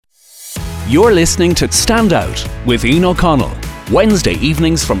You're listening to Stand Out with Ian O'Connell, Wednesday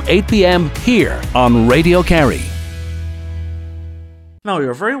evenings from 8 p.m. here on Radio Kerry. Now,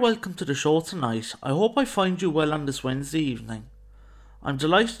 you're very welcome to the show tonight. I hope I find you well on this Wednesday evening. I'm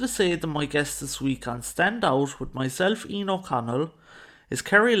delighted to say that my guest this week on Stand Out with myself, Ian O'Connell, is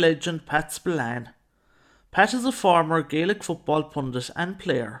Kerry legend Pat Spillane. Pat is a former Gaelic football pundit and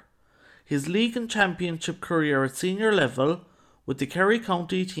player. His league and championship career at senior level with the Kerry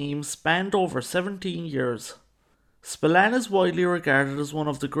County team spanned over 17 years. Spillane is widely regarded as one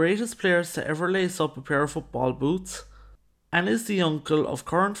of the greatest players to ever lace up a pair of football boots, and is the uncle of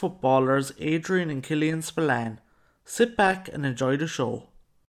current footballers Adrian and Killian Spillane. Sit back and enjoy the show.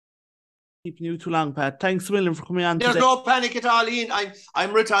 Keeping you too long, Pat. Thanks a million for coming on There's today. no panic at all, Ian.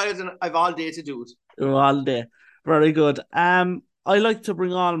 I'm retired and I've all day to do it. You're all day. Very good. I like to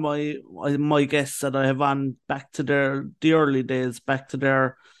bring all my guests that I have on back to the early days, back to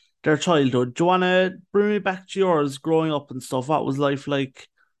their childhood. Do you want to bring me back to yours, growing up and stuff? What was life like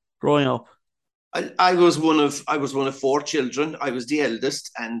growing up? I was one of four children. I was the eldest,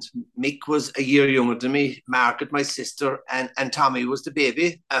 and Mick was a year younger than me. Margaret, my sister, and Tommy was the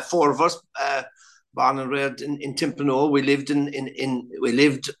baby. Four of us, born and reared in Timpano. We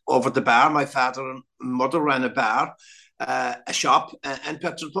lived over the bar. My father and mother ran a bar, a shop, and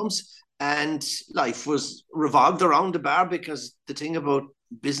petrol pumps. And life was revolved around the bar, because the thing about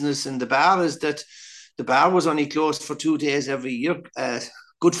business in the bar is that the bar was only closed for 2 days every year.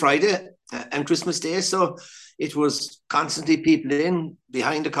 Good Friday and Christmas Day. So it was constantly people in,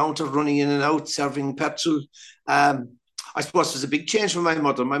 behind the counter, running in and out, serving petrol. I suppose it was a big change for my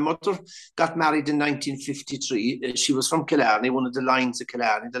mother. My mother got married in 1953. She was from Killarney, one of the lines of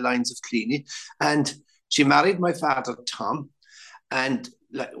Killarney, the lines of Cleany. And she married my father, Tom. And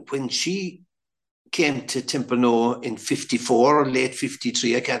when she came to Timpano in 54 or late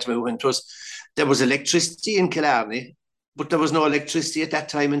 53, I can't remember when it was, there was electricity in Killarney, but there was no electricity at that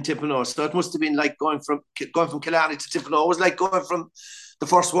time in Timpano. So it must have been like going from Killarney to Timpano. It was like going from the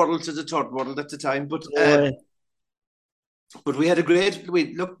first world to the third world at the time. But we had a great.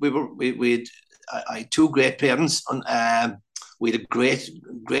 I had two great parents, and we had a great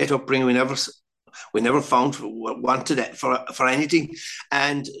upbringing. We never wanted it for anything.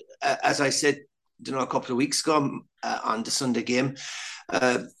 And as I said, a couple of weeks ago on the Sunday game.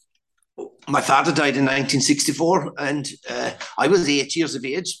 My father died in 1964, and I was 8 years of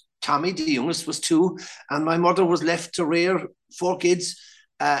age. Tommy, the youngest, was 2, and my mother was left to rear 4 kids,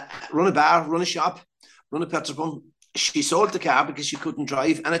 run a bar, run a shop, run a petrol pump. She sold the car because she couldn't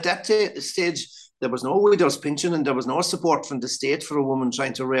drive, and at that stage, there was no widow's pension and there was no support from the state for a woman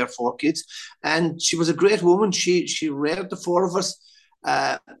trying to rear 4 kids. And she was a great woman. She reared the 4 of us.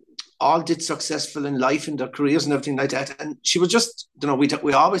 All did successful in life and their careers and everything like that. And she was just,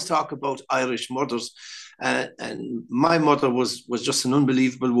 we always talk about Irish mothers. And my mother was just an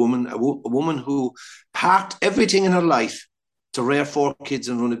unbelievable woman, a woman who parked everything in her life to rear 4 kids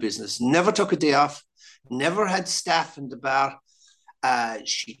and run a business. Never took a day off, never had staff in the bar.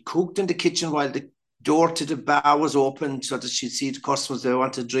 She cooked in the kitchen while the door to the bar was open so that she'd see the customers they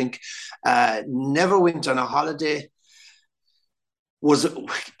wanted to drink. Never went on a holiday. Was,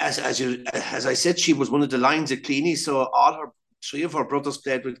 as I said, she was one of the lines of Cleany, so 3 of her brothers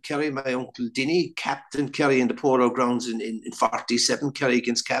played with Kerry. My uncle Dinny captained Kerry in the polo grounds in 47, Kerry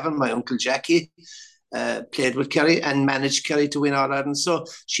against Cavan. My uncle Jackie played with Kerry and managed Kerry to win All Ireland. So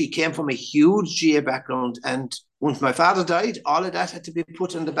she came from a huge GA background, and once my father died, all of that had to be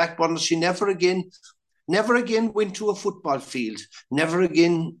put on the back burner. She never again went to a football field, never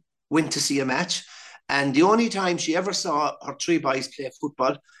again went to see a match. And the only time she ever saw her 3 boys play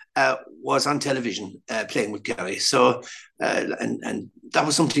football was on television, playing with Kerry. So, and that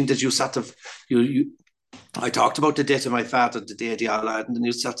was something that you sort of, I talked about the death of my father, the day of the All Ireland, and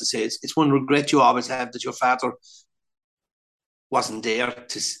you start to say it's one regret you always have, that your father wasn't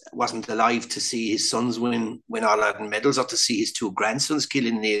alive to see his sons win All Ireland medals, or to see his 2 grandsons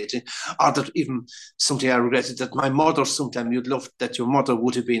killing in age, or that even something I regretted, that my mother, sometime you'd love that your mother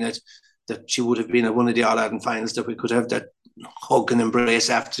would have been that she would have been at one of the All Ireland finals, that we could have that hug and embrace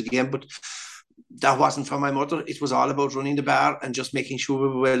after the game. But that wasn't for my mother. It was all about running the bar and just making sure we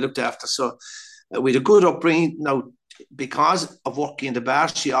were well looked after. So we had a good upbringing. Now, because of working in the bar,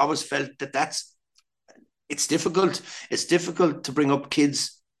 she always felt that it's difficult. It's difficult to bring up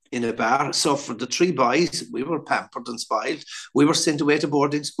kids in a bar. So for the three boys, we were pampered and spoiled. We were sent away to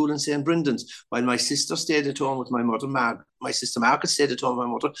boarding school in St. Brendan's, while my sister stayed at home with my mother. My sister Margaret stayed at home with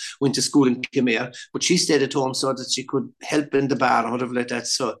my mother, went to school in Kimere, but she stayed at home so that she could help in the bar or whatever like that.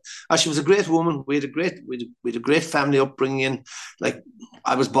 So she was a great woman. We had a great family upbringing. Like,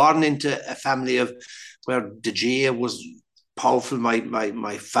 I was born into a family of where the J was powerful.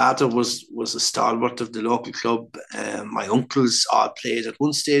 My father was a stalwart of the local club. My uncles all played at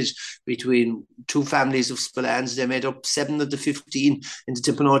one stage between two families of Spillanes. They made up 7 of the 15 in the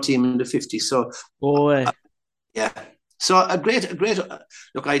Timpano team in the 50s. So, yeah. So a great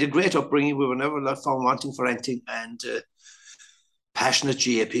look. I had a great upbringing. We were never found wanting for anything, and passionate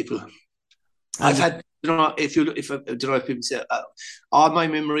GA people. I've had, if people say all my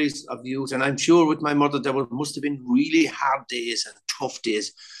memories of youth, and I'm sure with my mother there must have been really hard days and tough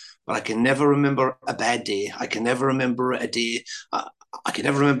days, but I can never remember a bad day. I can never remember a day. I can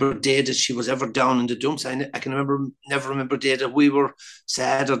never remember a day that she was ever down in the dumps. I can never remember a day that we were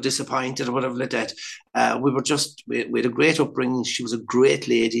sad or disappointed or whatever like that. We had a great upbringing. She was a great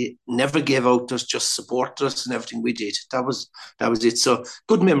lady, never gave out to us, just supported us in everything we did. That was it. So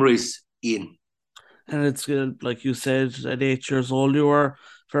good memories, Ian. And it's like you said, at 8 years old, you were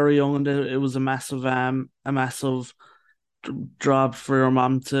very young, and it was a massive job for your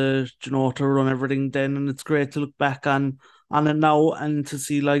mom to run everything then. And it's great to look back on it now and to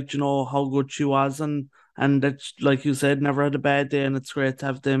see, like, how good she was, and that, like you said, never had a bad day. And it's great to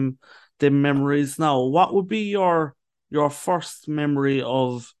have them memories now. What would be your first memory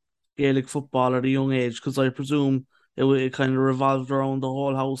of Gaelic football at a young age? Because I presume it kind of revolved around the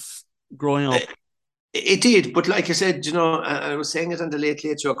whole house growing up. It did, but like I said, I was saying it on the Late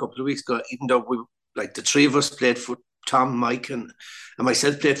Show a couple of weeks ago. Even though the three of us played Tom, Mike, and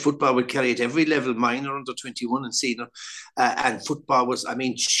myself played football. We carried every level, minor, under 21, and senior. And football was,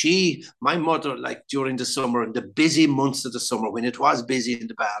 my mother, like during the summer, in the busy months of the summer, when it was busy in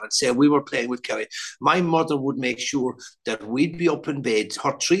the bar, and say we were playing with Kerry, my mother would make sure that we'd be up in bed.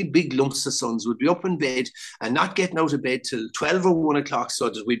 Her 3 big lumps of sons would be up in bed and not getting out of bed till 12 or 1 o'clock, so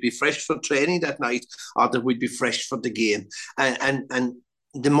that we'd be fresh for training that night, or that we'd be fresh for the game. And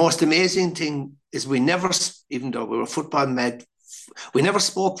the most amazing thing is we never, even though we were football mad, we never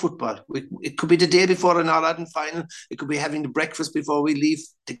spoke football. It could be the day before an All-Ireland final. It could be having the breakfast before we leave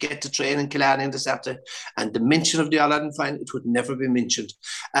to get to train in Killarney on the Saturday. And the mention of the All-Ireland final, it would never be mentioned.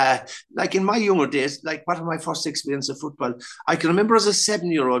 Like in my younger days, like part of my first experience of football, I can remember as a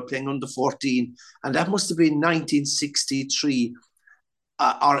 7-year-old playing under 14, and that must have been 1963.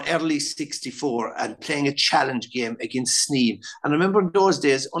 Or early 64, and playing a challenge game against Sneem. And I remember in those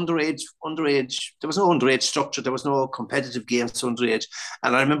days, underage, there was no underage structure, there was no competitive games to underage.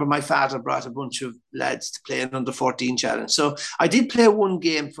 And I remember my father brought a bunch of lads to play an under 14 challenge. So I did play one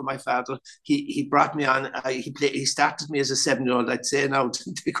game for my father. He brought me on, he started me as a 7-year-old. I'd say now,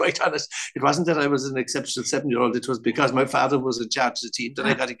 to be quite honest, it wasn't that I was an exceptional 7-year-old, it was because my father was in charge of the team that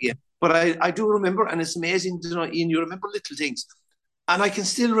I got a game. But I do remember, and it's amazing, Ian, you remember little things. And I can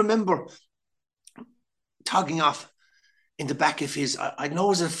still remember togging off in the back of his, I know it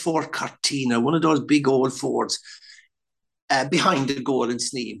was a Ford Cortina, one of those big old Fords, behind the goal in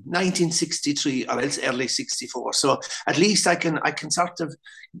Sneem, 1963 or else early 64. So at least I can sort of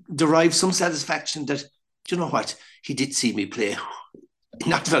derive some satisfaction that, you know what, he did see me play.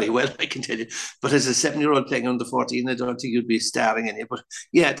 Not very well, I can tell you. But as a 7-year-old playing under 14, I don't think you'd be starring in it. But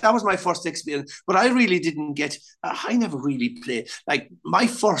yeah, that was my first experience. But I really didn't I never really played. Like my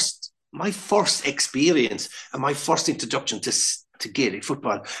first experience and my first introduction to Gaelic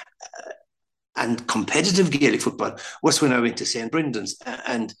football and competitive Gaelic football was when I went to St. Brendan's.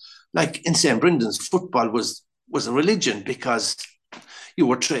 And like in St. Brendan's, football was a religion, because you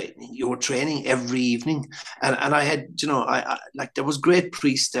were training every evening, and I had, I like, there was great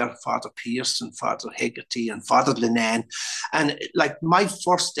priests there, Father Pearson, Father Hegarty, and Father Linan, and like my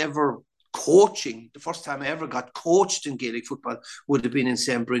first ever coaching, the first time I ever got coached in Gaelic football would have been in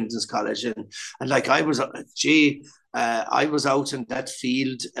St. Brendan's College, and like I was out in that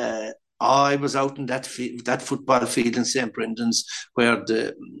field. I was out in that football field in St. Brendan's, where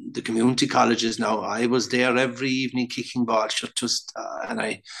the community college is now. I was there every evening kicking balls,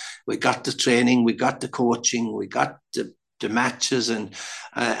 and we got the training, we got the coaching, we got the matches, and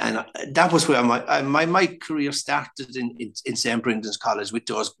that was where my career started in St. Brendan's College with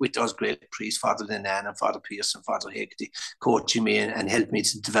those great priests, Father Linan and Father Pearson, Father Hegarty, coaching me and helped me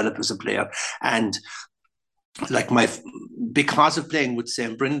to develop as a player. And like because of playing with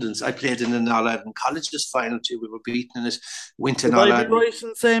St. Brendan's, I played in an All-Ireland colleges final too. We were beaten in it. Went to Would I be right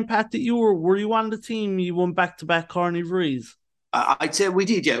in saying, Pat, that were you on the team? You won back-to-back Carney Vrees? I'd say we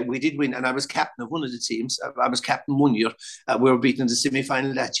did, yeah. We did win, and I was captain of one of the teams. I was captain one year. We were beaten in the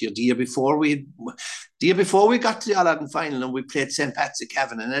semi-final that year. The year before we got to the All-Ireland final, and we played St. Pat's at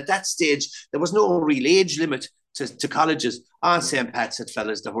Cavan. And at that stage, there was no real age limit to colleges. On St. Pat's had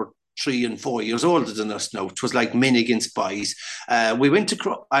fellas that were 3 and 4 years older than us now. It was like men against boys. We went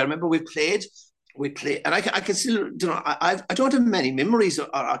to. I remember we played, and I can still, I don't have many memories, or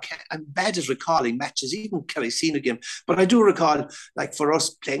I'm bad at recalling matches, even Kerry senior game, but I do recall, like for us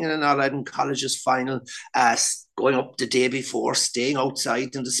playing in an All-Ireland colleges final, going up the day before, staying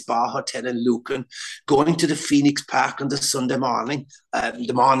outside in the Spa Hotel in Lucan, going to the Phoenix Park on the Sunday morning,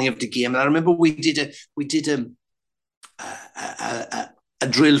 the morning of the game. And I remember we did a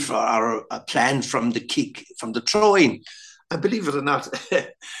drill for our a plan from the kick, from the throw-in. And believe it or not,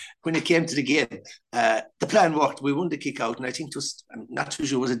 when it came to the game, the plan worked. We won the kick out, and I think it was, I'm not too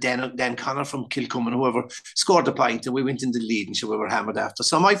sure, it was a Dan Connor from Kilcummin, whoever scored the point, and we went in the lead, and we were hammered after.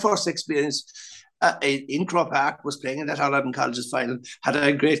 So my first experience in Croke Park was playing in that All-Ireland Colleges final. Had I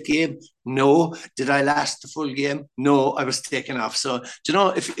a great game? No. Did I last the full game? No, I was taken off. So,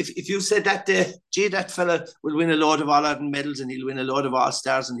 if you said that day, gee, that fella will win a load of All-Ireland medals, and he'll win a load of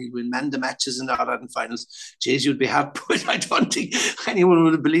All-Stars, and he'll win man the matches in the All-Ireland finals, geez, you'd be happy. But I don't think anyone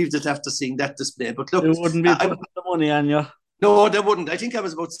would have believed it after seeing that display. But look, it wouldn't be putting the money on you. No, they wouldn't. I think I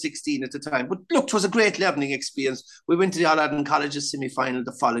was about 16 at the time. But look, it was a great learning experience. We went to the All-Ireland Colleges semi-final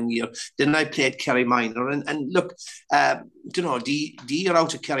the following year. Then I played Kerry Minor. And look, the year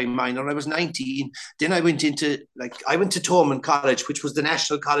out of Kerry Minor, I was 19. Then I went to Thomond College, which was the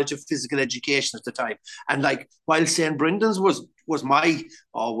National College of Physical Education at the time. And while St. Brendan's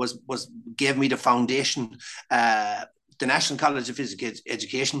gave me the foundation, the National College of Physical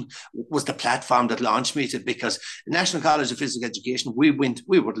Education was the platform that launched me to, because the National College of Physical Education, we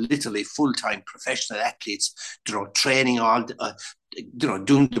were literally full-time professional athletes, training all,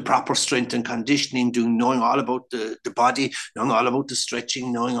 doing the proper strength and conditioning, knowing all about the body, knowing all about the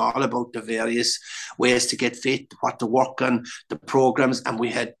stretching, knowing all about the various ways to get fit, what to work on, the programs, and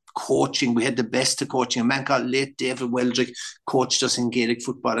we had coaching. We had the best of coaching. A man called late David Weldrick coached us in Gaelic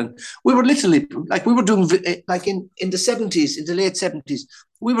football, and we were literally we were doing in the 70s, in the late 70s,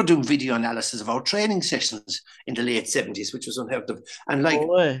 we were doing video analysis of our training sessions in the late 70s, which was unheard of. And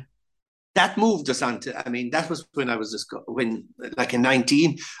that moved us on to, that was when I was in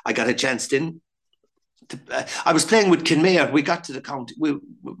 19, I got a chance then. I was playing with Kinmare. We got to the county.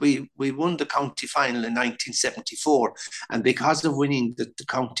 We won the county final in 1974, and because of winning the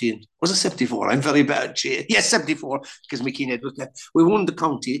county, was it 74? I'm very bad. Yes, 74, because McKean was there. We won the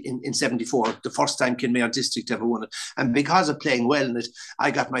county in 74, the first time Kinmare district ever won it, and because of playing well in it,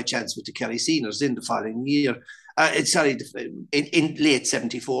 I got my chance with the Kerry seniors in the following year. In late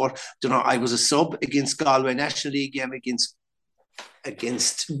 74, I was a sub against Galway National League game against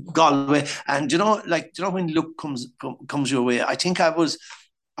Galway, and when luck comes your way, I think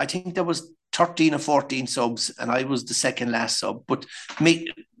there was 13 or 14 subs, and I was the second last sub. But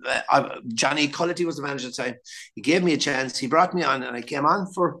Johnny Cullity was the manager at the time. He gave me a chance. He brought me on, and I came on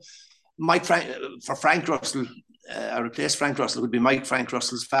for Frank Russell. I replaced Frank Russell. It would be Frank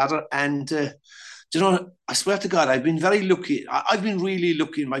Russell's father, and. I swear to God, I've been very lucky. I've been really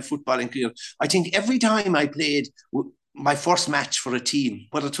lucky in my footballing career. I think every time I played my first match for a team,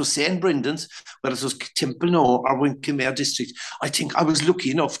 whether it was St. Brendan's, whether it was Timplenoe or Kinmare District, I think I was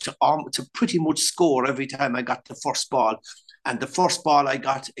lucky enough to pretty much score every time I got the first ball. And the first ball I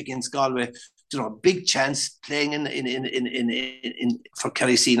got against Galway, big chance playing in for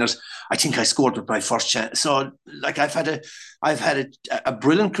Kerry seniors. I think I scored with my first chance. So I've had a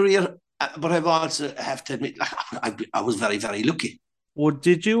brilliant career. But I've also have to admit, I was very, very lucky. Well,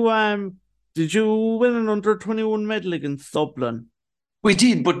 did you win an under-21 medal against Dublin? We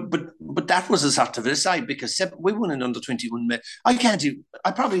did, but that was a sort of an aside, because we won an under-21 medal. I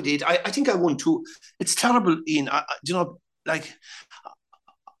probably did. I think I won two. It's terrible, Ian.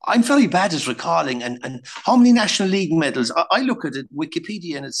 I'm very bad at recalling and how many National League medals. I look at it,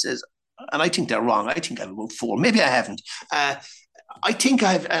 Wikipedia, and it says, and I think they're wrong. I think I have about 4. Maybe I haven't. I think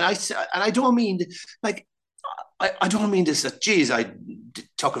I've, and I don't mean I don't mean this. Geez, I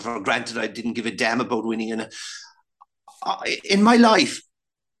took it for granted. I didn't give a damn about winning. And in my life,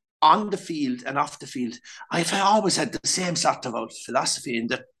 on the field and off the field, I've always had the same sort of philosophy, in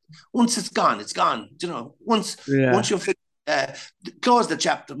that once it's gone, it's gone. Once you've close the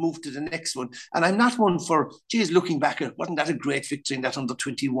chapter, move to the next one. And I'm not one for, looking back at, wasn't that a great victory in that under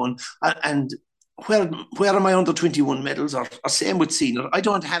 21? And where are my under 21 medals? Or same with senior. I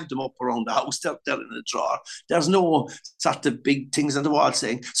don't have them up around the house. They're in the drawer. There's no sort of big things on the wall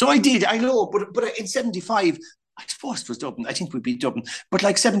saying. So I did. I know, but in 75, I suppose it was Dublin. I think we beat Dublin. But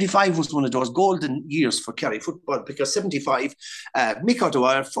like 75 was one of those golden years for Kerry football because 75, Mick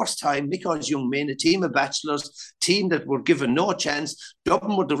O'Dwyer, first time, Mick young men, a team of bachelors, team that were given no chance.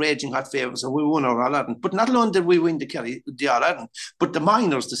 Dublin were the raging hot favourites and we won our All-Ireland. But not alone did we win the All-Ireland, but the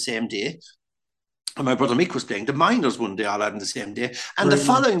minors the same day. And my brother Mick was playing. The minors won the All-Ireland the same day. And the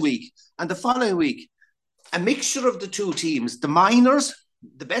following week, a mixture of the two teams, the minors,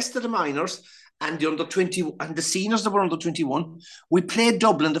 the best of the minors, and the under 20 and the seniors that were under 21, we played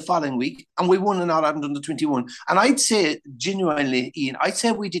Dublin the following week and we won an Ireland under 21. And I'd say genuinely, Ian, I'd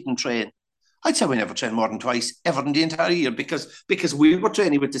say we didn't train. I'd say we never trained more than twice ever in the entire year because we were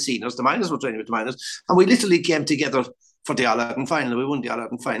training with the seniors, the minors were training with the minors, and we literally came together for the All-Ireland final. We won the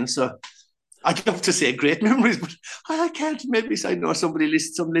All-Ireland final. So I'd love to say great memories, but I can't. Maybe I know some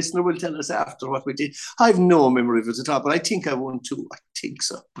listener will tell us after what we did. I have no memory of it at all, but I think I won too. I think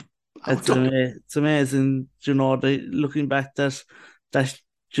so. But it's amazing, looking back that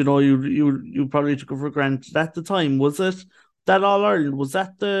you probably took it for granted at the time. Was it that All Ireland? Was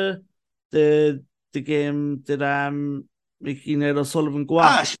that the game that Mickey Ned O'Sullivan go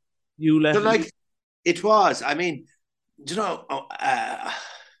off? You left. It was. I mean,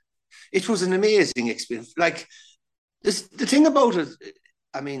 it was an amazing experience. Like the thing about it,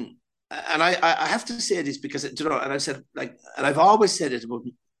 I mean, and I have to say this because and I've said and I've always said it about.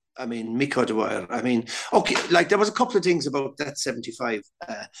 I mean, Mick O'Dwyer. I mean, okay, like there was a couple of things about that 75.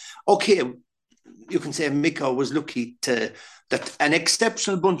 Okay, you can say Mick was lucky that an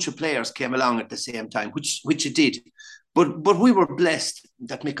exceptional bunch of players came along at the same time, which it did. But we were blessed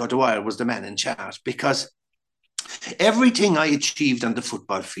that Mick O'Dwyer was the man in charge because everything I achieved on the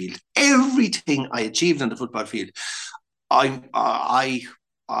football field, I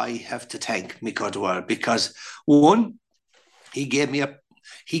have to thank Mick O'Dwyer because one, he gave me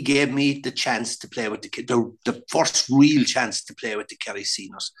the chance to play with the first real chance to play with the Kerry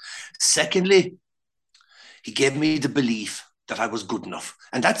seniors. Secondly, he gave me the belief that I was good enough.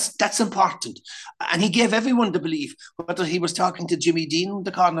 And that's important. And he gave everyone the belief, whether he was talking to Jimmy Dean,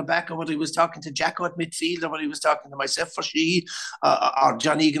 the cornerback, or whether he was talking to Jacko at midfield, or whether he was talking to myself for Sheehy, or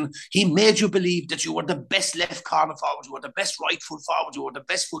John Egan. He made you believe that you were the best left corner forward, you were the best right foot forward, you were the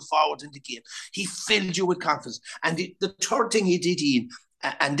best foot forward in the game. He filled you with confidence. And the third thing he did, Ian,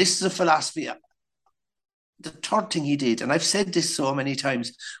 and this is a philosophy, the third thing he did, and I've said this so many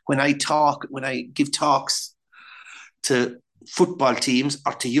times when I give talks to football teams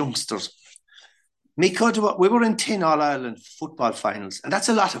or to youngsters. We were in 10 All-Ireland football finals, and that's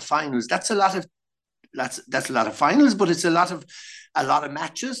a lot of finals. That's a lot of finals, but it's a lot of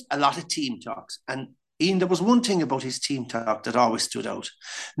matches, a lot of team talks. And Ian, there was one thing about his team talk that always stood out.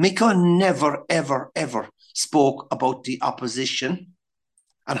 Miko never, ever, ever spoke about the opposition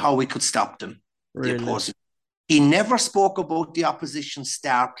and how we could stop them. Really? The opposing. He never spoke about the opposition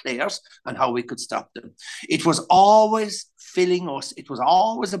star players and how we could stop them. It was always filling us. It was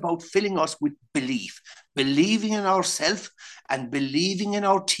always about filling us with belief, believing in ourselves and believing in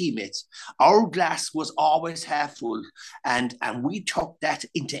our teammates. Our glass was always half full, and we took that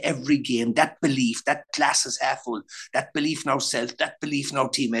into every game, that belief, that glass is half full, that belief in ourselves, that belief in our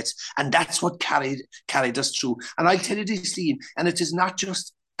teammates, and that's what carried us through. And I'll tell you this, Liam, and it is not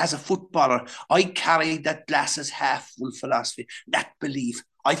just as a footballer, I carried that glass is half full philosophy, that belief.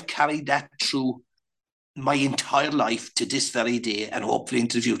 I've carried that through my entire life to this very day and hopefully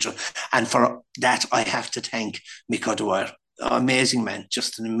into the future. And for that, I have to thank Mick O'Dwyer. Amazing man,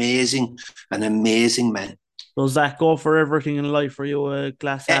 just an amazing man. Does that go for everything in life for you, a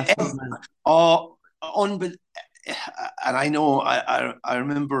glass half full man? Unbelievable. And I know, I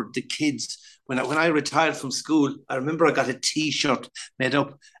remember the kids, when I retired from school, I remember I got a T-shirt made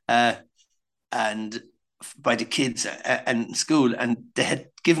up and by the kids in school, and they had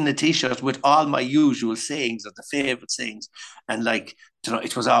given a T-shirt with all my usual sayings, or the favourite sayings, and it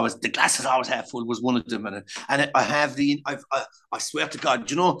was always, the glass is always half full was one of them, and I have I swear to God,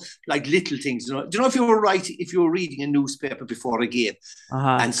 like little things, if you were reading a newspaper before a game,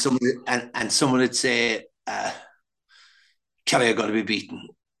 and someone would say, Kerry are going to be beaten.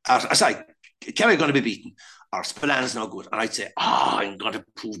 Kerry are going to be beaten. Or Spillane is no good. And I'd say, I'm going to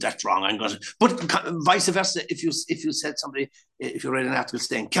prove that wrong. But vice versa, if you said somebody, if you read an article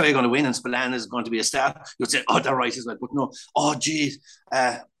saying Kerry are going to win and Spillane is going to be a star, you'd say, they're right as well. But no, geez,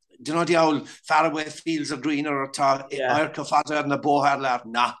 do you know the old faraway fields are greener or tall? And a bow laugh.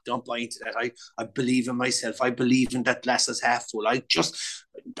 Nah, don't buy into that. I believe in myself. I believe in that glass is half full.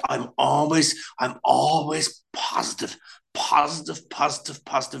 I'm always positive. It's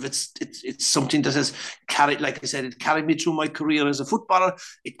something that has carried, like I said, it carried me through my career as a footballer.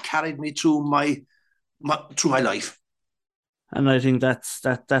 It carried me through my through my life. And I think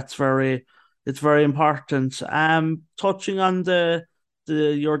that's very it's very important. Touching on the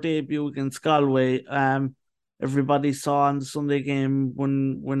your debut against Galway, everybody saw on the Sunday game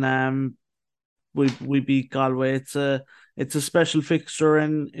when we beat Galway. It's a special fixture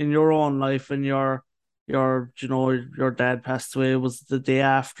in your own life, and your dad passed away was the day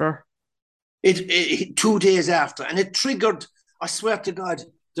after. 2 days after, and it triggered. I swear to God,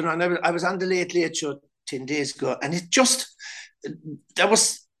 I was on the late show 10 days ago, and it just there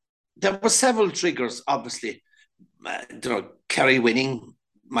was several triggers. Obviously, Kerry winning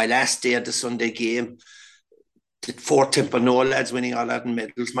my last day at the Sunday game, the four Timpernoel lads winning All Ireland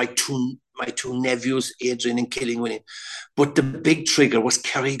medals, my two nephews, Adrian and Killing, winning. But the big trigger was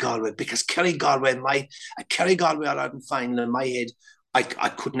Kerry Galway, because Kerry Galway All Ireland final in my head. I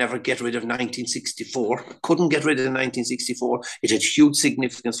could never get rid of 1964. I couldn't get rid of 1964. It had huge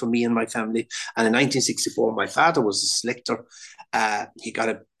significance for me and my family. And in 1964, my father was a selector. He got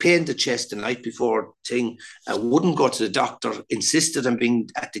a pain in the chest the night before thing, wouldn't go to the doctor, insisted on being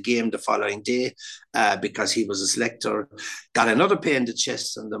at the game the following day because he was a selector. Got another pain in the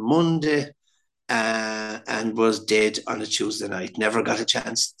chest on the Monday and was dead on a Tuesday night. Never got a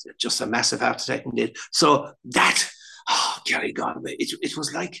chance, just a massive heart attack and dead. So that... Kerry Galway. It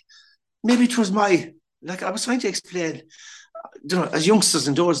was like, maybe it was I was trying to explain, as youngsters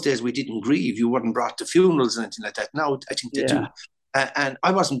in those days, we didn't grieve. You weren't brought to funerals and anything like that. Now I think they do. And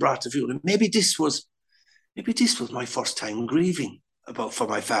I wasn't brought to funeral. Maybe this was my first time grieving for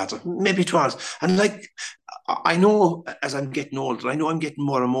my father. Maybe it was. And I know as I'm getting older, I know I'm getting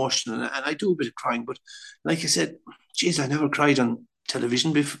more emotional, and I do a bit of crying. But like I said, geez, I never cried on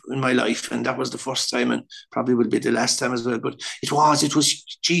television in my life, and that was the first time, and probably will be the last time as well. But it was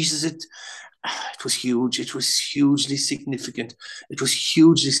Jesus. It was huge. It was hugely significant.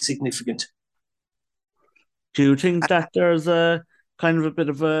 Do you think that there's a kind of a bit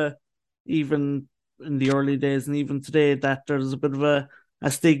of a, even in the early days and even today, that there's a bit of a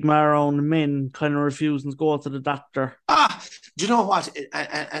stigma around men kind of refusing to go to the doctor? Do you know what?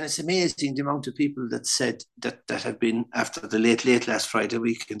 And it's amazing the amount of people that said that have been after the late last Friday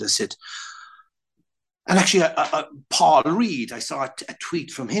weekend. They said, and actually, Paul Reid, I saw a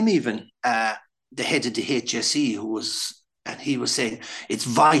tweet from him, even the head of the HSE, he was saying it's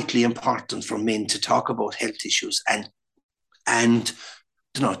vitally important for men to talk about health issues and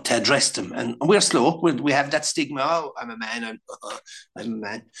to address them. And we're slow. We have that stigma. Oh, I'm a man. I'm a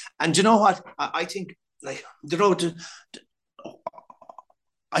man. And you know what? I think the road to,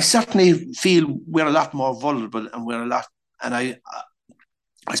 I certainly feel we're a lot more vulnerable, and I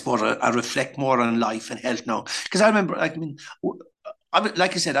suppose I reflect more on life and health now. Because I remember, like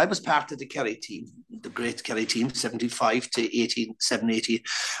I said, I was part of the Kerry team, the great Kerry team, 75 to 80.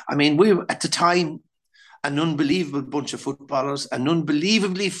 I mean, we were, at the time, an unbelievable bunch of footballers, an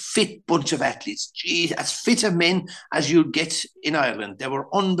unbelievably fit bunch of athletes. Gee, as fit of men as you'd get in Ireland. They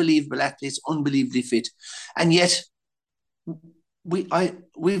were unbelievable athletes, unbelievably fit. And yet,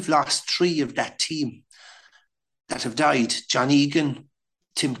 we've lost three of that team that have died: John Egan,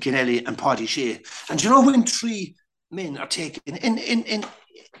 Tim Kennelly, and Paddy Shea. And when three men are taken in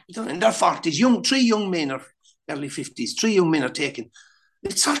their 40s, three young men, or early 50s, three young men are taken,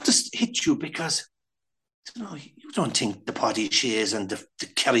 it sort of hits you, because you don't think the Paddy Sheas and the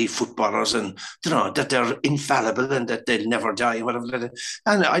Kerry footballers and that they're infallible and that they'll never die, whatever.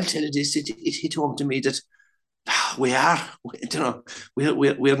 And I'll tell you this: it hit home to me that we are,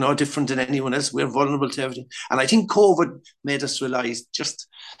 we're no different than anyone else. We're vulnerable to everything, and I think COVID made us realise just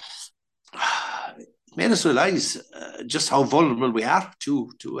how vulnerable we are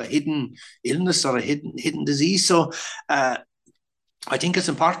to a hidden illness or a hidden disease. So I think it's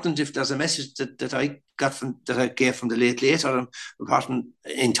important, if there's a message that I gave from the late, or important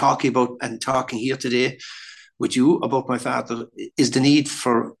in talking here today with you about my father, is the need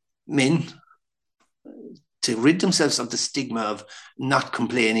for men to rid themselves of the stigma of not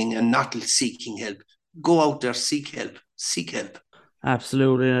complaining and not seeking help. Go out there, seek help.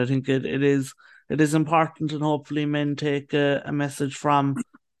 Absolutely. I think it is important, and hopefully men take a message from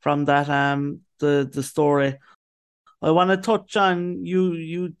that the story. I want to touch on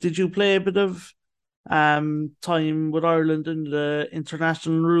did you play a bit of time with Ireland in the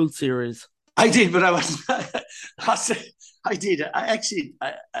International Rules Series? I did, but I wasn't. I did.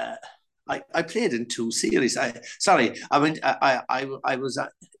 I played in two series. I went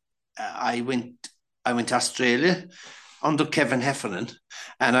to Australia under Kevin Heffernan,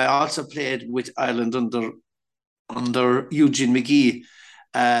 and I also played with Ireland under Eugene McGee.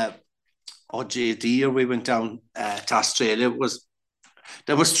 The year we went down to Australia was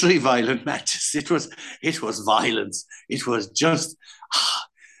There was 3 violent matches. It was violence. It was just,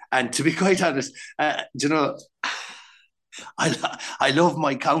 and to be quite honest, I love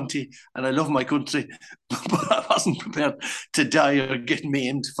my county and I love my country, but I wasn't prepared to die or get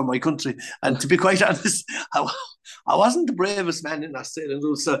maimed for my country. And to be quite honest, I wasn't the bravest man in Australian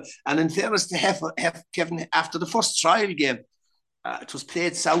rules. So, and in fairness to Kevin, after the first trial game, it was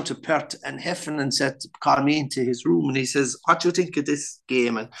played south of Perth, and Heffernan called me into his room, and he says, "What do you think of this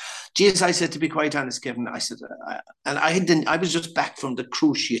game?" And geez, I said, to be quite honest, Kevin, I said, and I was just back from the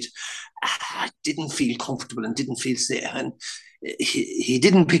cruise ship. I didn't feel comfortable and didn't feel safe, and he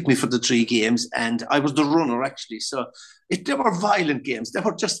didn't pick me for the 3 games, and I was the runner actually. So they were violent games. They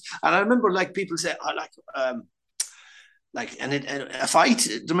were just, and I remember like people say, I and a fight.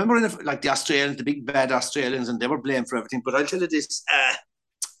 Remember, like the Australians, the big bad Australians, and they were blamed for everything. But I'll tell you this: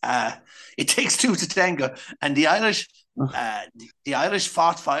 it takes 2 to tango, and the Irish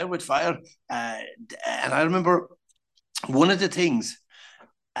fought fire with fire. And I remember one of the things.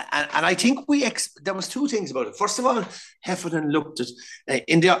 And I think there was 2 things about it. First of all, Heffernan looked at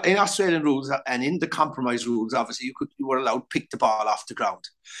in Australian rules and in the compromise rules. Obviously, you were allowed to pick the ball off the ground,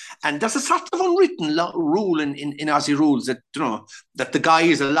 and there's a sort of unwritten rule in Aussie rules that that the guy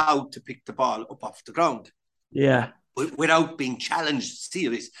is allowed to pick the ball up off the ground, without being challenged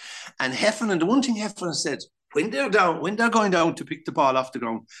serious. And Heffernan, the one thing Heffernan said, when they're going down to pick the ball off the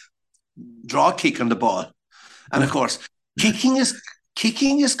ground, draw a kick on the ball, and of course, kicking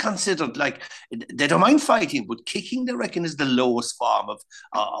is considered, like, they don't mind fighting, but kicking, they reckon, is the lowest form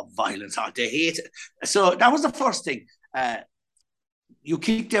of violence. They hate it. So that was the first thing. You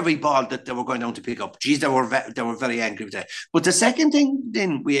kicked every ball that they were going down to pick up. Geez, they were very angry with that. But the second thing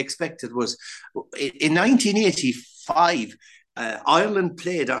then we expected was, in 1985, Ireland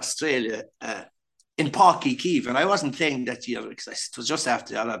played Australia in Páirc Uí Chaoimh, and I wasn't playing that year because it was just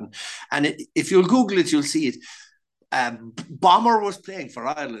after Ireland. And if you'll Google it, you'll see it. Bomber was playing for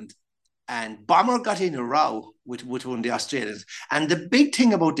Ireland, and Bomber got in a row with one of the Australians. And the big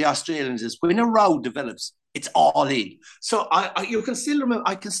thing about the Australians is when a row develops, it's all in. So you can still remember,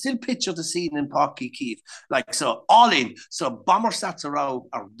 I can still picture the scene in Páirc Uí Chaoimh, like, so all in. So Bomber starts a row,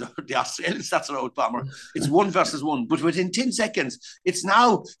 or the Australian starts a row with Bomber. It's 1 versus 1, but within 10 seconds, it's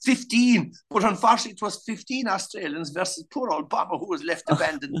now 15. But unfortunately, it was 15 Australians versus poor old Bomber, who was left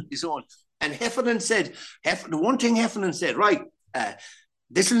abandoned on his own. And Heffernan said, the one thing Heffernan said, right,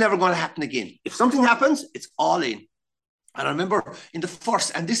 this is never going to happen again. If something happens, it's all in. And I remember in the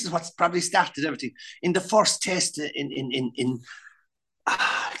first, and this is what's probably started everything, in the first test in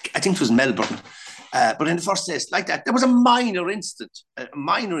I think it was Melbourne, but in the first test like that, there was a minor incident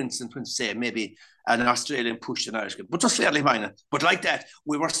when, say, maybe an Australian pushed an Irish, but it was fairly minor. But like that,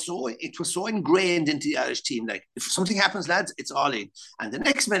 it was so ingrained into the Irish team, like, if something happens, lads, it's all in. And the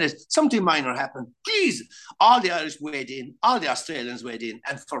next minute, something minor happened. Please, all the Irish weighed in, all the Australians weighed in,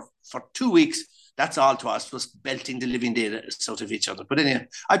 and for 2 weeks, that's all to us, was belting the living daylights out of each other. But anyway,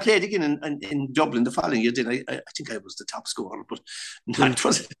 I played again in Dublin the following year. I think I was the top scorer, but it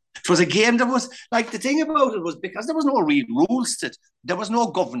was a game that was, like, the thing about it was, because there was no real rules to it, there was no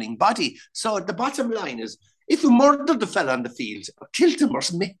governing body. So the bottom line is, if you murdered the fella on the field or killed him or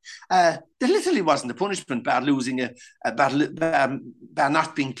something, there literally wasn't a punishment bar losing bar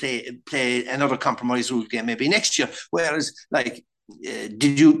not being play another compromise rule game maybe next year. Whereas, like,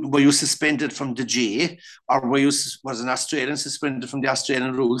 were you suspended from the J, or was an Australian suspended from the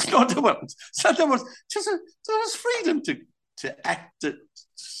Australian rules? No, there weren't. So there was freedom to act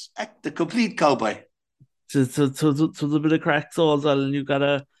the complete cowboy. So the bit of crack souls, and you got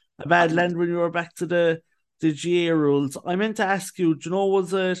a bad land when you were back to the GA rules. I meant to ask you, do you know,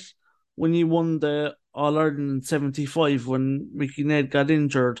 was it when you won the All Ireland in '75 when Mickey Ned got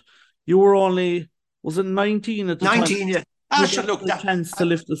injured? You were only, was it 19 at the time? 19, yeah. Sure, look, that chance to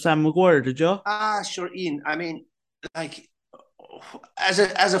lift the Sam Maguire, did you? Sure, Ian. I mean, like, as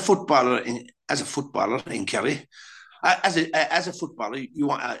a footballer in Kerry, as a footballer, you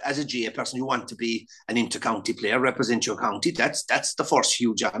want, as a GA person, you want to be an inter-county player, represent your county. That's the first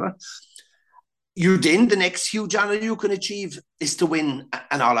huge honour. The next huge honour you can achieve is to win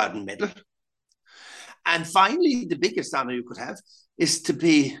an All-Ireland medal. And finally, the biggest honour you could have is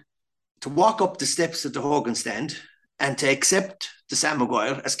to walk up the steps at the Hogan stand and to accept the Sam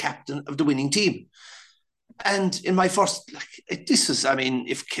Maguire as captain of the winning team. And in my first, this is, I mean,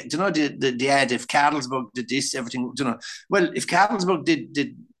 if the ad, if Carlsberg did this, everything, well, if Carlsberg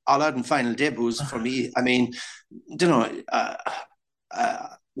did All Ireland final debuts for me, I mean,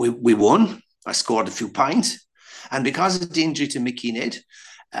 we won. I scored a few points, and because of the injury to Mickey Ned,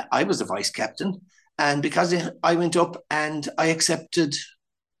 I was the vice captain. And because I went up and I accepted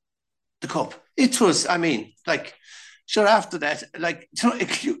the cup, it was, I mean, like, sure, after that, like,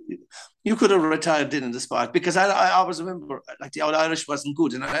 you could have retired in the sport, because I always remember, like, the Old Irish wasn't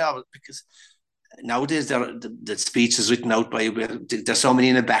good. And I always, because nowadays the speech is written out by, there's so many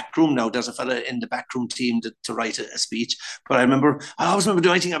in the back room now. There's a fella in the back room team to write a speech. But I always remember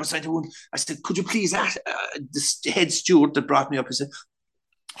doing anything I was trying to win. I said, could you please ask the head steward that brought me up? He said,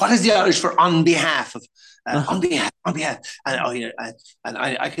 what is the Irish for on behalf of? On behalf. And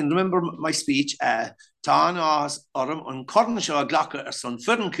I can remember my speech. Tá ás orm an corn seo ghlacha ar son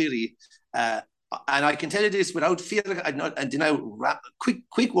fearan Kerry. And I can tell you this without fear. And now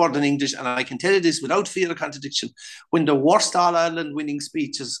quick word in English, and I can tell you this without fear of contradiction. When the worst All Ireland winning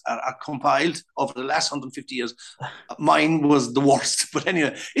speeches are compiled over the last 150 years, mine was the worst. But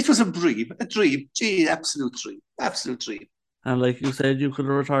anyway, it was a dream. Gee, absolute dream. And like you said, you could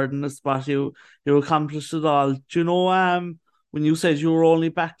have retired in the spot. You accomplished it all. Do you know, when you said you were only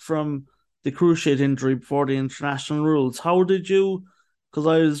back from the cruciate injury before the international rules, how did you? Because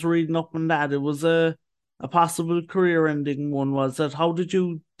I was reading up on that, it was a possible career-ending one, was it? How did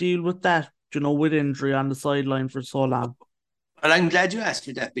you deal with that, with injury on the sideline for so long? Well, I'm glad you asked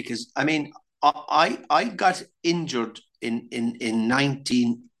me that, because, I mean, I got injured in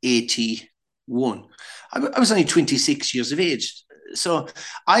 1981. I was only 26 years of age. So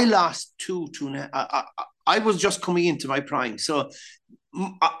I lost I was just coming into my prime. So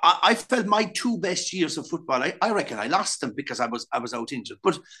I felt my two best years of football, I reckon I lost them because I was out injured.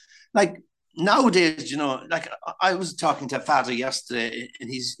 But like nowadays, like I was talking to a father yesterday, and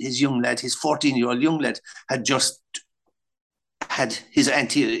his young lad, his 14-year-old young lad, had just had his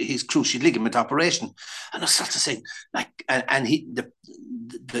cruciate ligament operation. And I started saying, like, and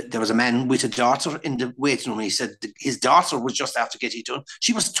there was a man with a daughter in the waiting room, and he said his daughter was just after getting it done.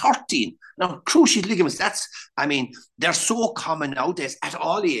 She was 13. Now, cruciate ligaments, they're so common nowadays at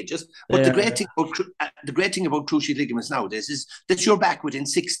all ages. But the great thing about cruciate ligaments nowadays is that you're back within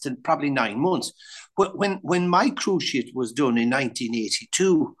 6 to probably 9 months. When my cruciate was done in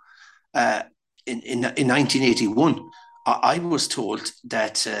 1982, in 1981, I was told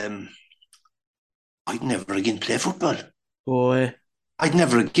that I'd never again play football. Boy. I'd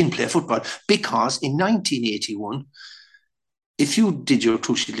never again play football, because in 1981, if you did your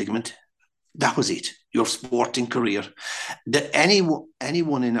cruciate ligament, that was it, your sporting career.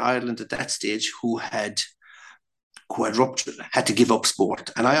 Anyone in Ireland at that stage who had ruptured had to give up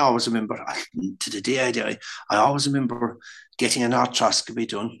sport. And I always remember, to the day I die, I always remember getting an arthroscopy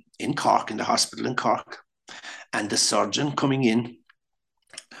done in Cork, in the hospital in Cork, and the surgeon coming in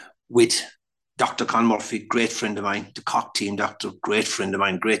with Dr. Con Murphy, great friend of mine, the Cork team doctor, great friend of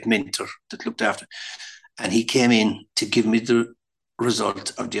mine, great mentor that looked after. And he came in to give me the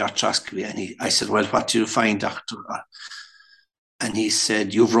result of the arthroscopy. And I said, well, what do you find, doctor? And he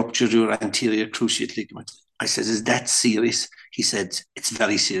said, you've ruptured your anterior cruciate ligament. I said, is that serious? He said, it's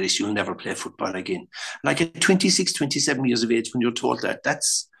very serious. You'll never play football again. Like at 26, 27 years of age, when you're told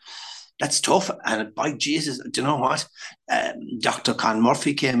that's tough. And by Jesus, do you know what? Dr. Con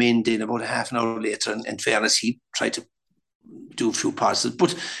Murphy came in then about a half an hour later, and in fairness, he tried to do a few passes,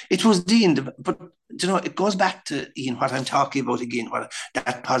 but it was the end. But it goes back to, Ian, what I'm talking about again,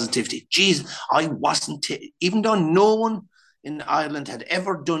 that positivity. Jeez, I wasn't, even though no one in Ireland had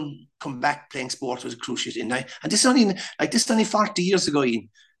ever come back playing sport with a cruciate in. And this is only 40 years ago, Ian.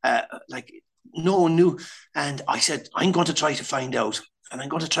 Like no one knew. And I said, I'm going to try to find out. And I'm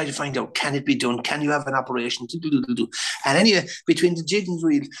going to try to find out, can it be done? Can you have an operation? And anyway, between the jig and the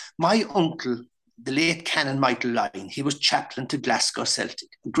reel, my uncle, the late Canon Michael Lyne, he was chaplain to Glasgow Celtic.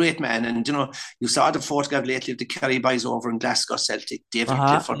 Great man. And, you saw the photograph lately of the Kerry boys over in Glasgow Celtic, David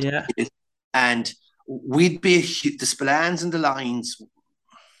Clifford. Yeah. And we'd be, the Spillanes and the Lynes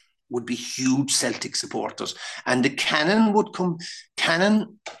would be huge Celtic supporters. And the Canon would come,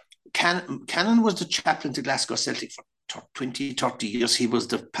 Canon was the chaplain to Glasgow Celtic for 20, 30 years. He was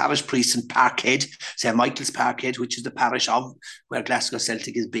the parish priest in Parkhead, St. Michael's Parkhead, which is the parish of where Glasgow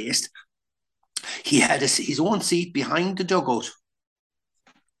Celtic is based. He had his own seat behind the dugout,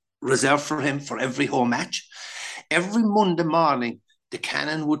 reserved for him for every home match. Every Monday morning, the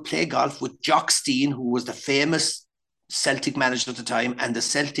Canon would play golf with Jock Steen, who was the famous Celtic manager at the time, and the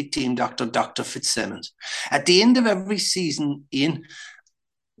Celtic team doctor, Dr. Fitzsimmons. At the end of every season, Ian,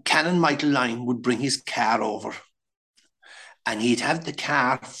 Canon Michael Lyne would bring his car over, and he'd have the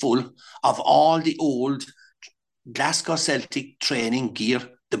car full of all the old Glasgow Celtic training gear,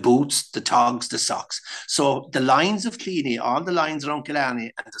 the boots, the togs, the socks. So the lines of Cleany, all the lines around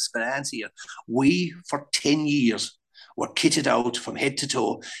Killarney and the Spillanes here, we, for 10 years, were kitted out from head to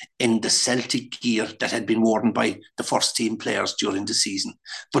toe in the Celtic gear that had been worn by the first team players during the season.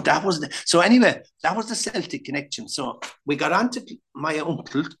 But that was that was the Celtic connection. So we got on to my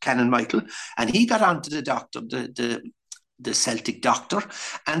uncle, Canon Michael, and he got on to the doctor, the Celtic doctor.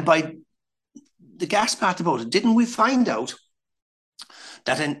 And by the gas part about it, didn't we find out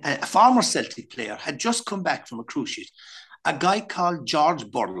that a former Celtic player had just come back from a cruise ship, a guy called George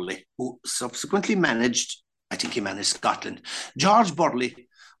Burley, who subsequently managed, I think he managed Scotland. George Burley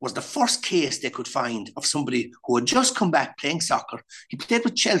was the first case they could find of somebody who had just come back playing soccer. He played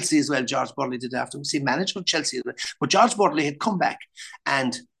with Chelsea as well, George Burley did after him. He managed with Chelsea as well. But George Burley had come back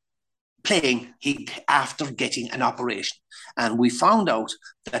and playing after getting an operation. And we found out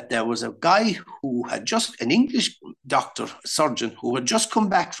that there was a guy who had just, an English doctor, surgeon, who had just come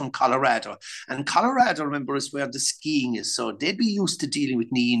back from Colorado. And Colorado, remember, is where the skiing is. So they'd be used to dealing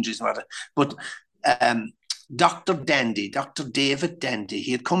with knee injuries and whatever. But Dr. David Dandy,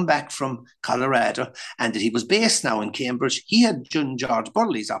 he had come back from Colorado and he was based now in Cambridge. He had done George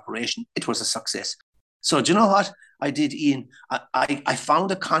Burley's operation. It was a success. So do you know what I did, Ian? I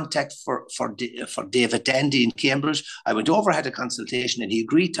found a contact for David Dandy in Cambridge. I went over, had a consultation, and he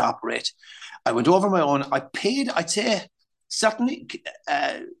agreed to operate. I went over my own. I paid, I'd say, certainly,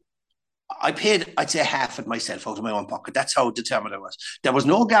 I paid, I'd say, half it myself out of my own pocket. That's how determined I was. There was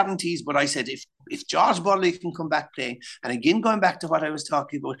no guarantees, but I said, if George Burley can come back playing, and again, going back to what I was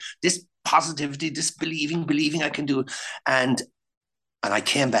talking about, this positivity, this believing I can do it, and I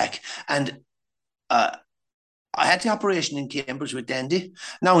came back, and I had the operation in Cambridge with Dandy.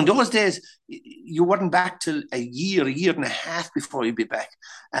 Now, in those days, you weren't back till a year and a half before you'd be back.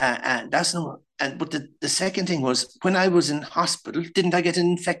 And that's no. And but the second thing was, when I was in hospital, didn't I get an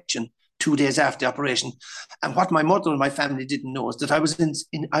infection 2 days after the operation? And what my mother and my family didn't know is that I was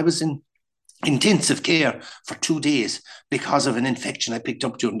in intensive care for 2 days because of an infection I picked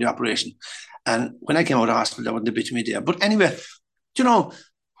up during the operation. And when I came out of hospital, there wasn't a bit of me there. But anyway, you know,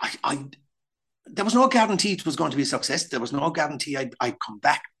 there was no guarantee it was going to be a success. There was no guarantee I'd come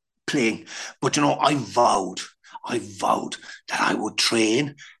back playing. But, you know, I vowed that I would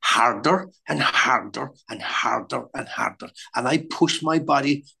train harder and harder and harder and harder. And I pushed my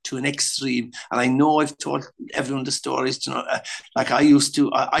body to an extreme. And I know I've told everyone the stories, you know, like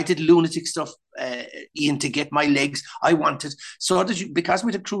I did lunatic stuff, Ian, to get my legs. I wanted, so did you, because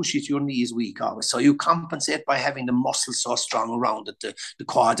with a cruise ship, your knee is weak always. So you compensate by having the muscle so strong around it, the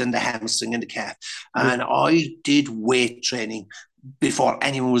quad and the hamstring and the calf. And I did weight training before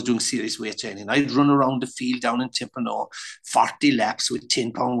anyone was doing serious weight training. I'd run around the field down in Timpano, 40 laps with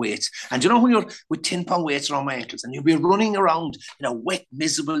 10-pound weights. And you know, when you're with 10-pound weights around my ankles and you'll be running around in a wet,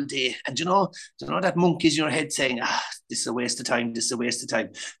 miserable day, and you know that monkey's in your head saying, this is a waste of time, this is a waste of time.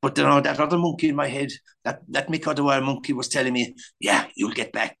 But you know, that other monkey in my head, that Mick Otherwire monkey was telling me, yeah, you'll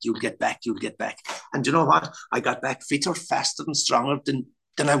get back. And you know what? I got back fitter, faster and stronger than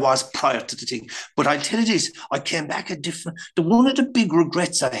I was prior to the thing. But I'll tell you this, I came back one of the big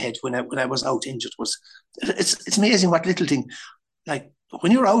regrets I had when I was out injured was, it's amazing what little thing, like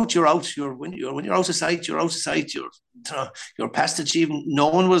when you're out, you're out. When you're out of sight, you're out of sight. You're past achieving.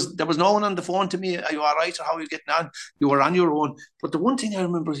 There was no one on the phone to me. Are you all right? Or how are you getting on? You were on your own. But the one thing I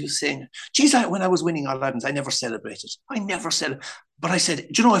remember you saying, geez, when I was winning All-Irelands, I never celebrated. But I said,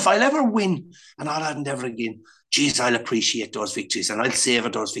 do you know, if I'll ever win an All-Ireland ever again, geez, I'll appreciate those victories and I'll savor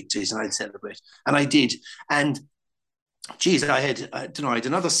those victories and I'll celebrate. And I did. And geez, I had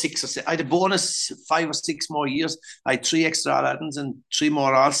another 6 or 7. I had a bonus 5 or 6 more years. I had 3 extra All-Irelands and 3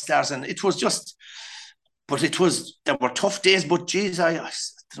 more All-Stars. And it was just, there were tough days, but geez,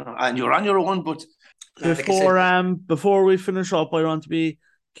 and you're on your own. But before we finish up, I don't want to be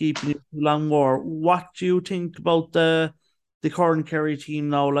keeping you too long more. What do you think about the current Kerry team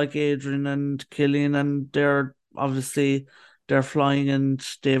now, like Adrian and Killian, and they're flying, and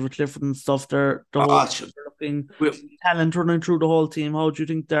David Clifford and stuff. They're looking talent running through the whole team. How do you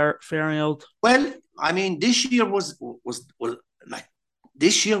think they're faring out? Well, I mean, this year was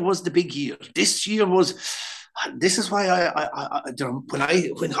the big year. This is why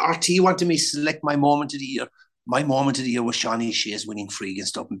when RT wanted me to select my moment of the year was Shawnee Shea's winning free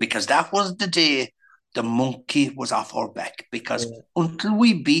against Dublin, because that was the day the monkey was off our back, because until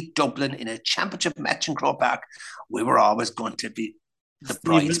we beat Dublin in a championship match in Croke Park, we were always going to be the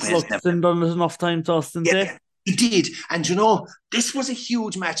bridesmaids. Done it enough time to us, didn't they? He did. And you know, this was a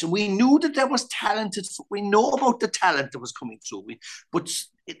huge match, and we knew that there was talented. We know about the talent that was coming through. But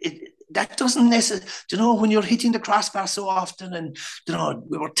that doesn't necessarily, you know, when you're hitting the crossbar so often, and you know,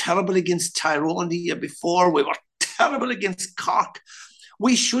 we were terrible against Tyrone the year before. We were terrible against Cork.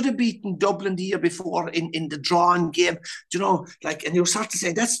 We should have beaten Dublin the year before in the drawn game. And you start to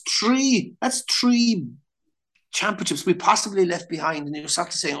say that's three championships we possibly left behind, and you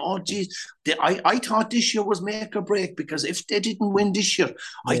start to say, oh geez, I thought this year was make or break, because if they didn't win this year,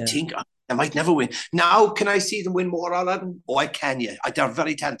 I think they might never win. Now, can I see them win more all of them? Oh, I can, yeah. They're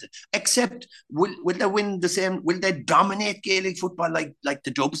very talented. Except, will they win the same? Will they dominate Gaelic football like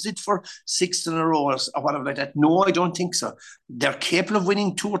the Dubs did for 6 in a row or whatever like that? No, I don't think so. They're capable of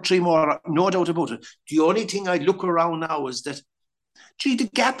winning 2 or 3 more, no doubt about it. The only thing I look around now is that, the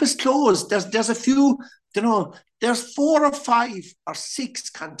gap is closed. There's a few, there's 4 or 5 or 6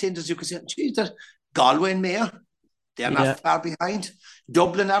 contenders you could say, there's Galway and Mayo. They're not far behind.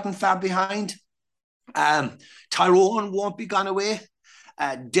 Dublin aren't far behind. Tyrone won't be gone away.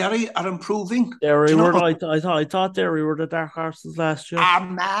 Derry are improving. Derry I thought Derry were the dark horses last year.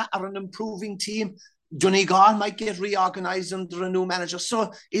 Armagh are an improving team. Donegal might get reorganised under a new manager.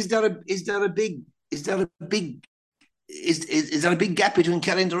 So is there a big gap between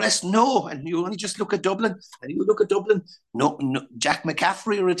Kerry and the rest? No. And you only just look at Dublin. No, Jack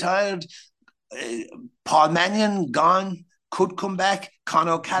McCaffrey retired. Paul Mannion gone, could come back. Con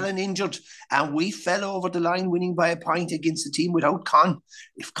O'Callaghan injured, and we fell over the line winning by a point against a team without Con.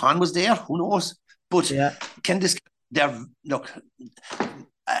 If Con was there, who knows? But can this? Look,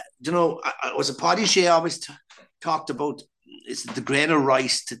 I was a party Shea always talked about. It's the grain of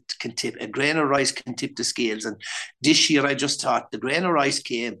rice can tip. A grain of rice can tip the scales, and this year I just thought the grain of rice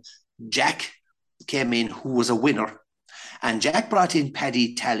came. Jack came in, who was a winner. And Jack brought in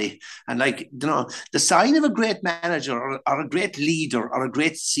Paddy Tally. And the sign of a great manager or a great leader or a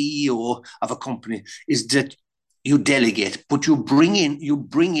great CEO of a company is that you delegate, but you bring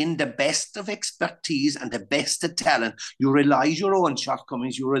in the best of expertise and the best of talent. You realize your own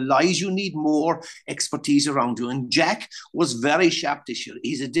shortcomings. You realize you need more expertise around you. And Jack was very sharp this year.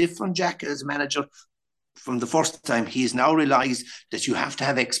 He's a different Jack as manager. From the first time, he's now realized that you have to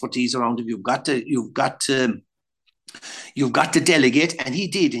have expertise around you. You've got to delegate, and he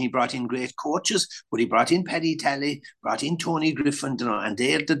did. And he brought in great coaches, but he brought in Paddy Tally, brought in Tony Griffin, and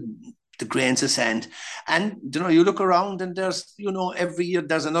they're the grains of sand. And you look around, and there's every year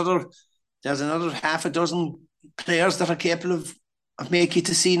there's another half a dozen players that are capable of making it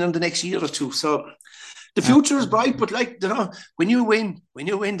to scene in the next year or two. So the future is bright, but when you win,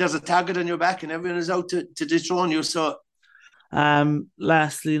 there's a target on your back, and everyone is out to dethrone you. So,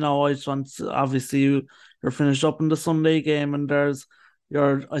 lastly, I just want to, obviously you're finished up in the Sunday game, and I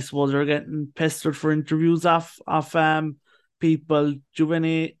suppose you're getting pestered for interviews off people. Do you have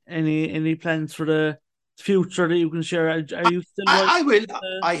any plans for the future that you can share? Are you still? I will.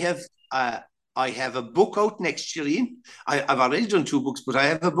 I have a book out next year, Ian. I've already done 2 books, but I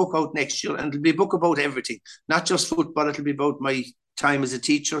have a book out next year, and it'll be a book about everything, not just football. It'll be about my time as a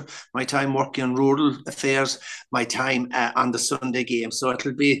teacher, my time working on rural affairs, my time on the Sunday game. So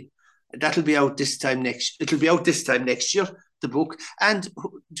that'll be out this time next. It'll be out this time next year, the book. And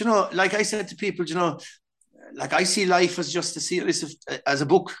like I said to people, I see life as just a series as a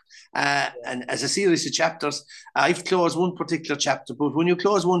book, and as a series of chapters. I've closed one particular chapter, but when you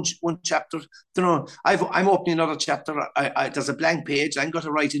close one chapter, I'm opening another chapter. There's a blank page. I'm going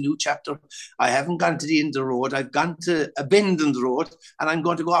to write a new chapter. I haven't gone to the end of the road. I've gone to a bend in the road, and I'm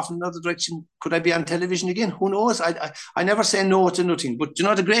going to go off in another direction. Could I be on television again? Who knows? I never say no to nothing. But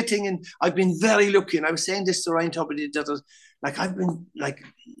the great thing, and I've been very lucky, and I was saying this to Ryan Tubridy,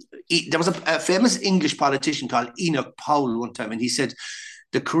 there was a famous English politician called Enoch Powell one time, and he said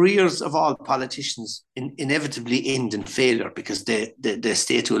the careers of all politicians inevitably end in failure because they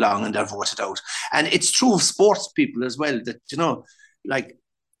stay too long and they're voted out. And it's true of sports people as well, that the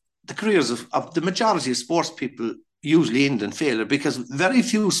careers of the majority of sports people usually end in failure because very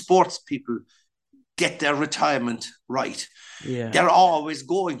few sports people get their retirement right. Yeah. They're always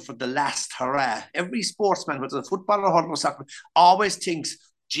going for the last hurrah. Every sportsman, whether it's a footballer, hurler, or soccer, always thinks,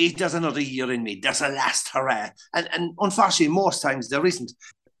 gee, there's another year in me. There's a last hurrah. And unfortunately, most times there isn't.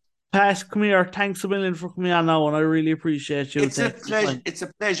 Pat, come here. Thanks a million for coming on now, and I really appreciate you. It's a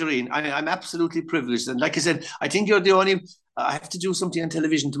pleasure, Ian. I'm absolutely privileged. And like I said, I think you're the only... I have to do something on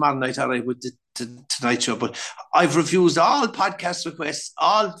television tomorrow night, all right, with the Tonight Show. But I've refused all podcast requests,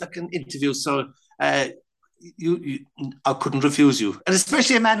 all fucking interviews. So I couldn't refuse you. And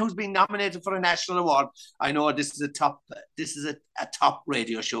especially a man who's been nominated for a national award. I know this is a top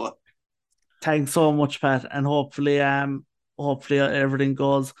radio show. Thanks so much, Pat. And hopefully everything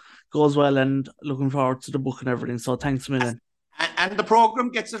goes well, and looking forward to the book and everything. So thanks a million. And the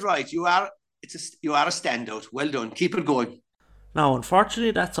program gets it right. You are a standout. Well done. Keep it going. Now,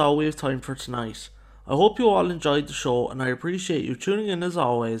 unfortunately, that's all we have time for tonight. I hope you all enjoyed the show, and I appreciate you tuning in as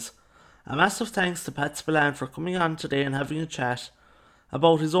always. A massive thanks to Pat Spillane for coming on today and having a chat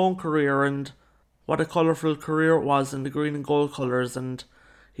about his own career and what a colourful career it was in the green and gold colours, and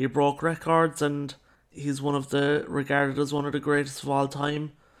he broke records, and he's regarded as one of the greatest of all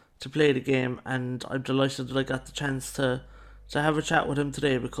time to play the game, and I'm delighted that I got the chance to have a chat with him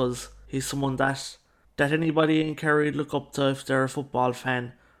today, because he's someone that anybody in Kerry would look up to if they're a football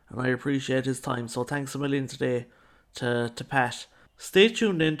fan, and I appreciate his time. So thanks a million today to Pat. Stay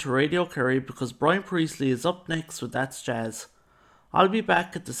tuned in to Radio Kerry, because Brian Priestley is up next with That's Jazz. I'll be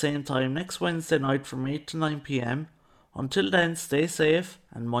back at the same time next Wednesday night from 8 to 9 p.m. Until then, stay safe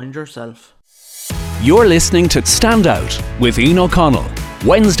and mind yourself. You're listening to Stand Out with Ian O'Connell,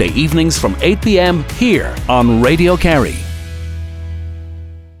 Wednesday evenings from 8 p.m. here on Radio Kerry.